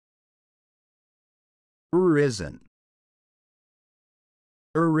arisen,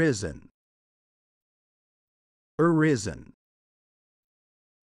 arisen, arisen,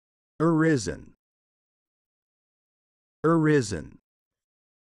 arisen, arisen,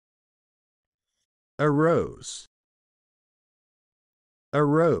 arose,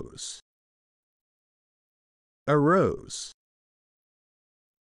 arose, arose,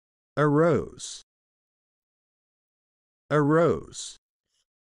 arose, arose.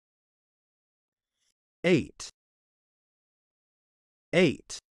 8,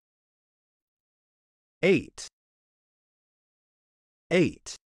 8, 8,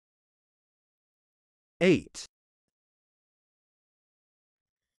 8, 8.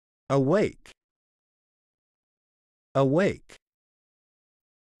 Awake, awake,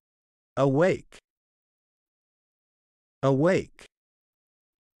 awake, awake,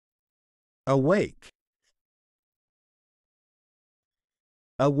 awake.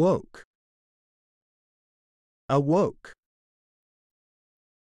 Awoke, awoke,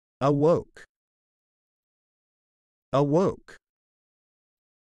 awoke, awoke,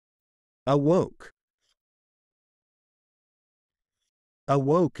 awoke.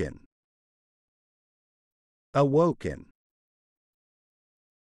 Awoken, awoken,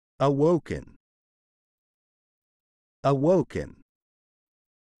 awoken, awoken,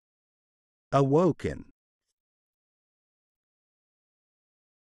 awoken.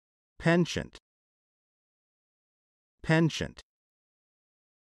 Penchant, penchant,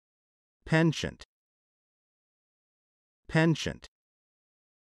 penchant, penchant,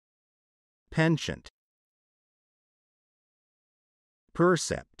 penchant.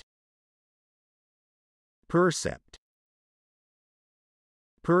 Percept, percept,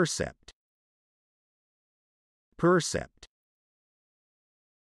 percept, percept,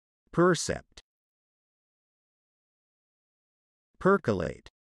 percept. Percolate,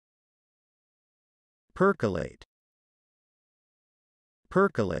 percolate,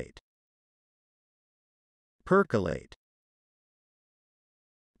 percolate, percolate,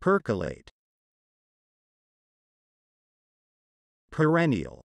 percolate.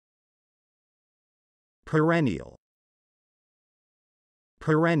 Perennial, perennial,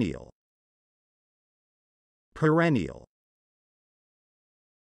 perennial, perennial,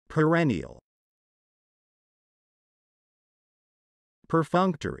 perennial.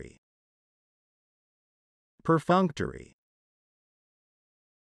 Perfunctory, perfunctory,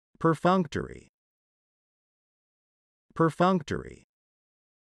 perfunctory, perfunctory,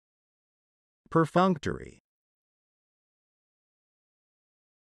 perfunctory.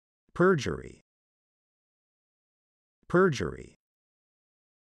 Perjury, perjury,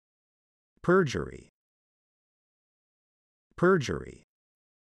 perjury, perjury,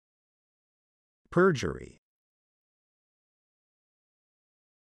 perjury.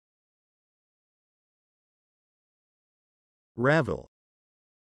 Revel,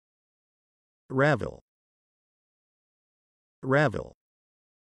 revel, revel,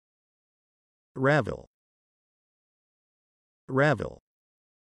 revel, revel.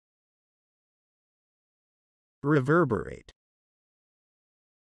 Reverberate,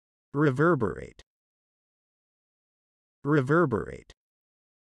 reverberate, reverberate,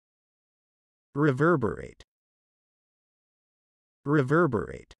 reverberate,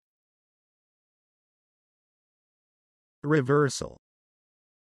 reverberate. Reversal,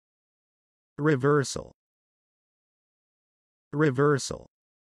 reversal, reversal,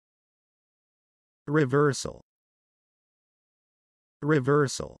 reversal,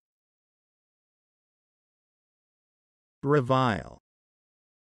 reversal. Revile,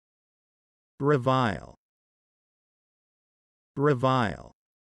 revile, revile,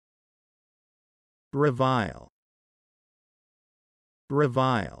 revile,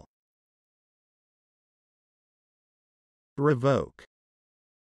 revile. Revoke,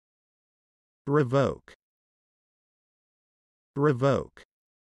 revoke, revoke,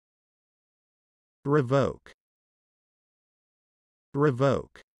 revoke,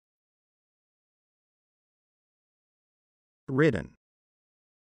 revoke. Ridden,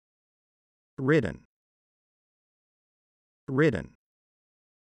 ridden, ridden,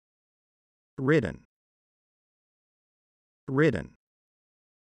 ridden, ridden.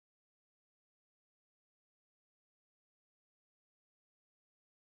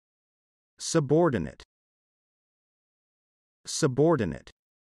 Subordinate, subordinate,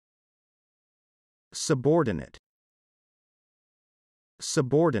 subordinate,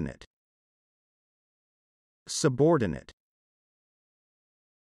 subordinate, subordinate.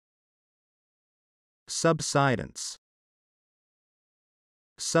 Subsidence,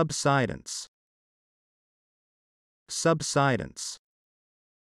 subsidence, subsidence,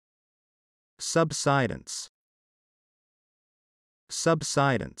 subsidence,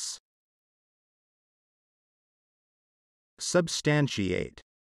 subsidence, substantiate,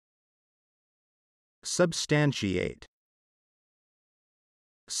 substantiate,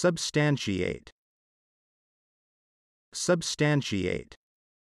 substantiate, substantiate,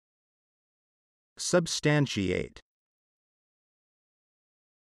 substantiate,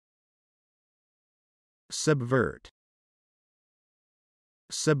 subvert,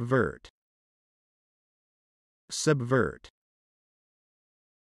 subvert, subvert,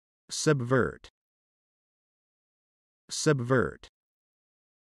 subvert, subvert,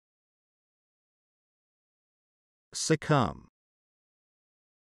 succumb,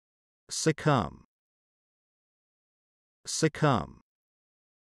 succumb, succumb,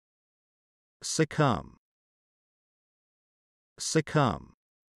 succumb, succumb,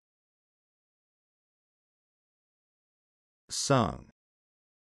 sung,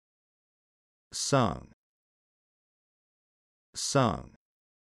 sung, sung,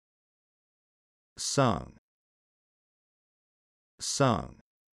 sung, sung,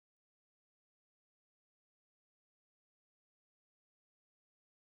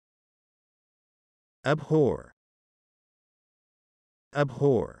 abhor,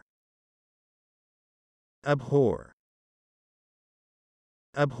 abhor, abhor,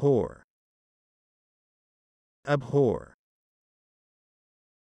 abhor, abhor,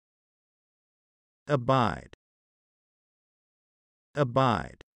 abide,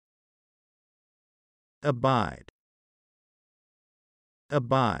 abide, abide,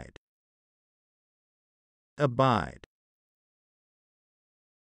 abide, abide,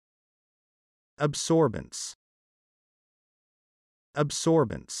 absorbance,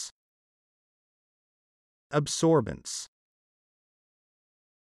 absorbance, absorbance,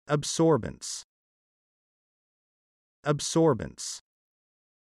 absorbance, absorbance,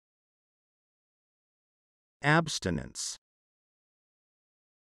 abstinence,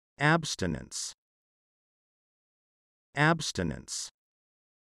 abstinence, abstinence,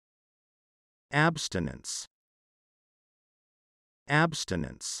 abstinence,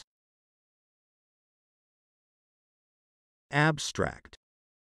 abstinence, abstract,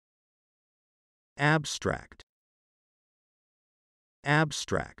 abstract,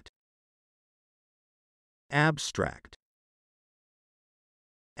 abstract, abstract,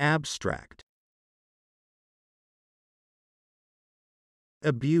 abstract,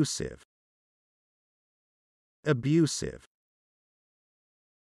 abusive, abusive,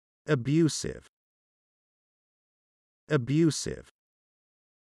 abusive, abusive,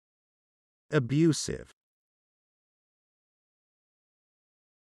 abusive,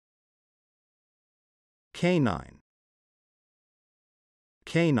 canine,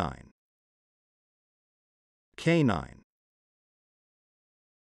 canine, canine,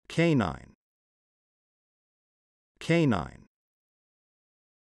 canine, canine,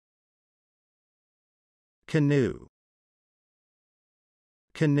 canoe,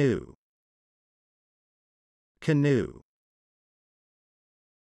 canoe, canoe,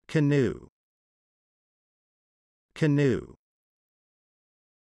 canoe, canoe,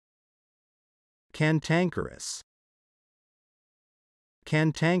 cantankerous,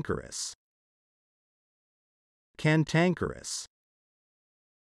 cantankerous, cantankerous,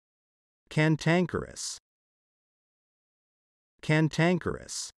 cantankerous,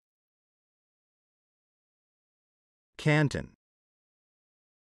 cantankerous, canton,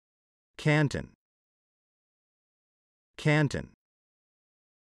 canton, canton,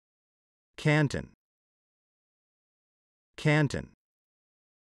 canton, canton,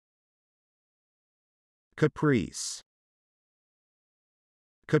 caprice,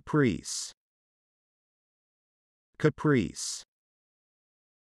 caprice, caprice,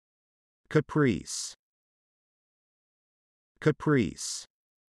 caprice, caprice,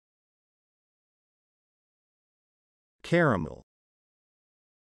 caramel,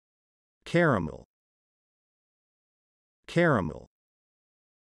 caramel, caramel,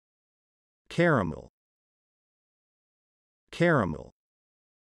 caramel, caramel,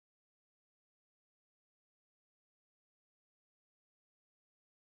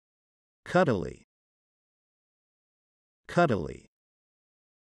 cuddly, cuddly,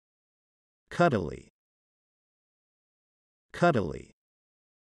 cuddly, cuddly,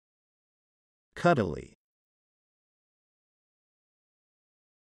 cuddly,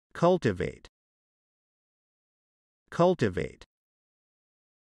 cultivate, cultivate,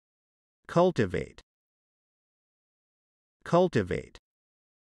 cultivate, cultivate,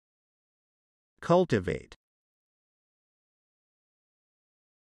 cultivate,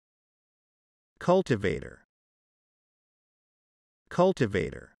 cultivator,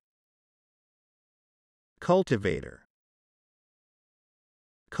 cultivator, cultivator,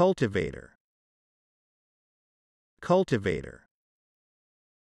 cultivator, cultivator.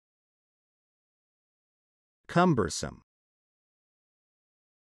 Cumbersome,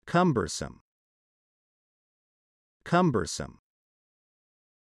 cumbersome, cumbersome,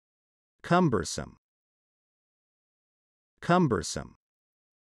 cumbersome, cumbersome.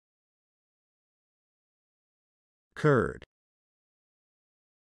 Curd,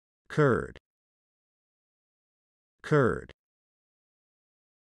 curd, curd,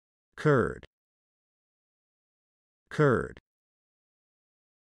 curd, curd.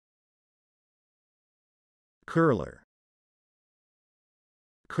 Curler,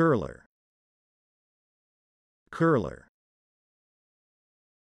 curler, curler,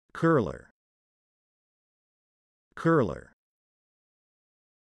 curler, curler.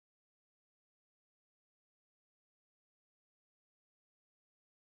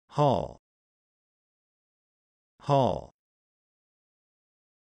 Hall, hall,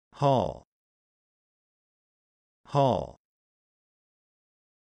 hall, hall,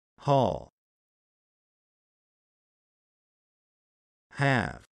 hall.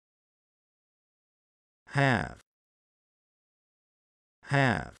 Have, have,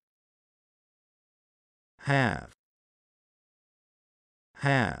 have, have,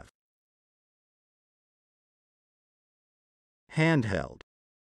 have. Handheld,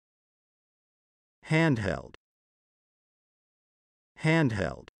 handheld,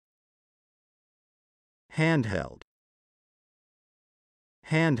 handheld, handheld,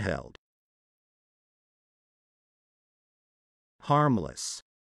 handheld. Harmless,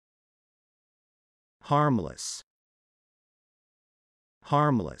 harmless,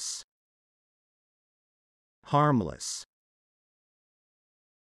 harmless, harmless,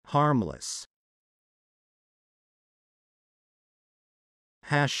 harmless.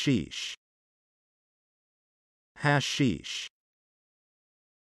 Hashish, hashish,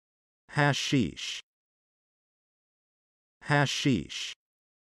 hashish, hashish,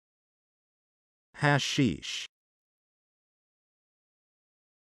 hashish.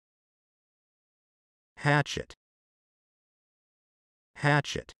 Hatchet,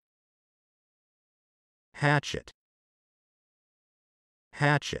 hatchet, hatchet,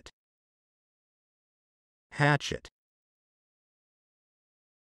 hatchet, hatchet.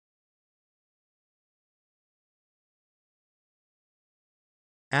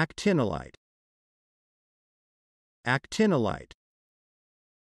 Actinolite, actinolite,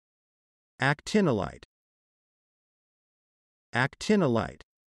 actinolite, actinolite,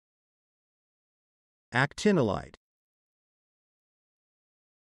 actinolite.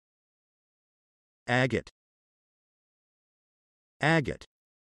 Agate, agate,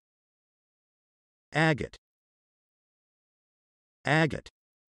 agate, agate,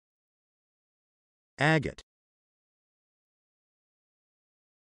 agate.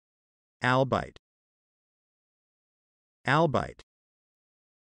 Albite, albite,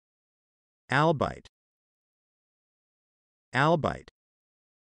 albite, albite,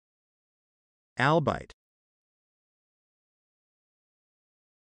 albite.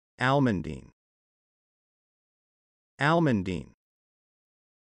 Almondine, almondine,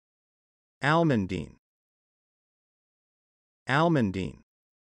 almondine, almondine,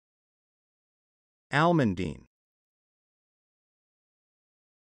 almondine.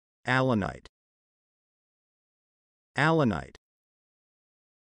 Allanite, allanite,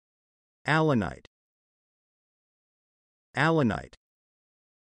 allanite, allanite,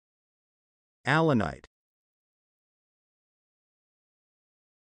 allanite.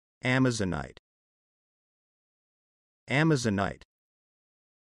 Amazonite, amazonite,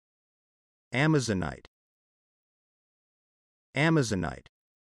 amazonite, amazonite,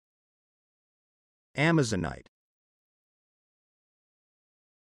 amazonite.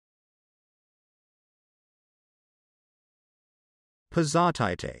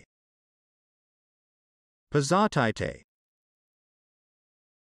 Pizzatite, pizzatite,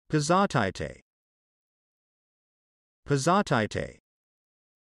 pizzatite, pizzatite,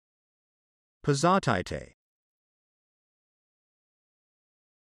 pizzatite.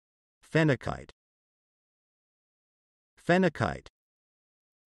 Phenakite, phenakite,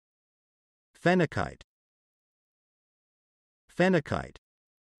 phenakite, phenakite,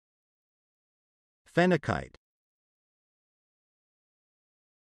 phenakite.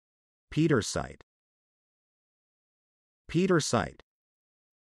 Petersite, Petersite,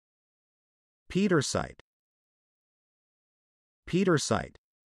 Petersite, Petersite,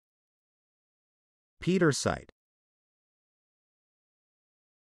 Petersite.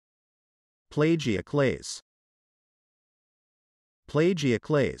 Plagioclase,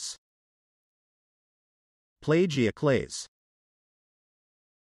 plagioclase, Plagioclase.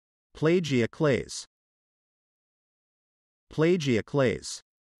 Plagioclase. Plagioclase.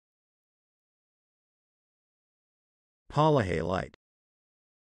 Polyhalite.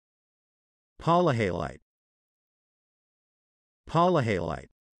 Polyhalite. Polyhalite.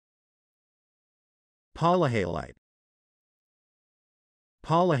 Polyhalite.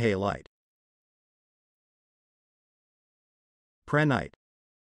 Polyhalite. Prenite.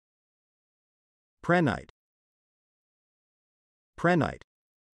 Prenite. Prenite.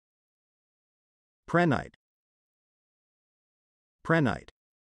 Prenite. Prenite.